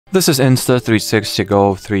This is Insta360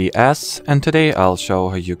 GO 3S, and today I'll show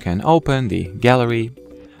how you can open the gallery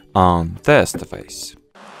on this device.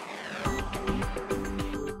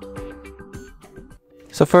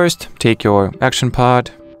 So first, take your action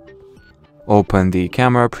pod, open the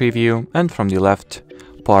camera preview, and from the left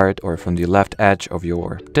part or from the left edge of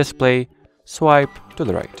your display, swipe to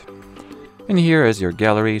the right. And here is your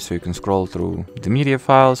gallery, so you can scroll through the media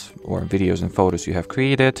files or videos and photos you have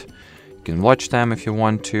created. You can watch them if you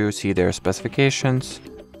want to, see their specifications,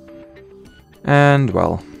 and,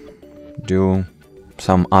 well, do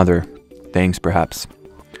some other things perhaps.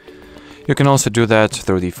 You can also do that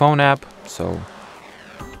through the phone app, so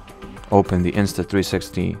open the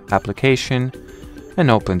Insta360 application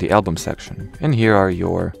and open the album section. And here are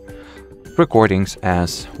your recordings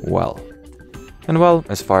as well. And well,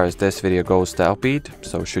 as far as this video goes, that'll be it.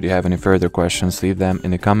 So should you have any further questions, leave them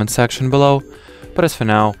in the comment section below. But as for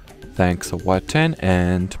now, thanks for watching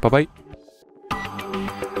and bye bye.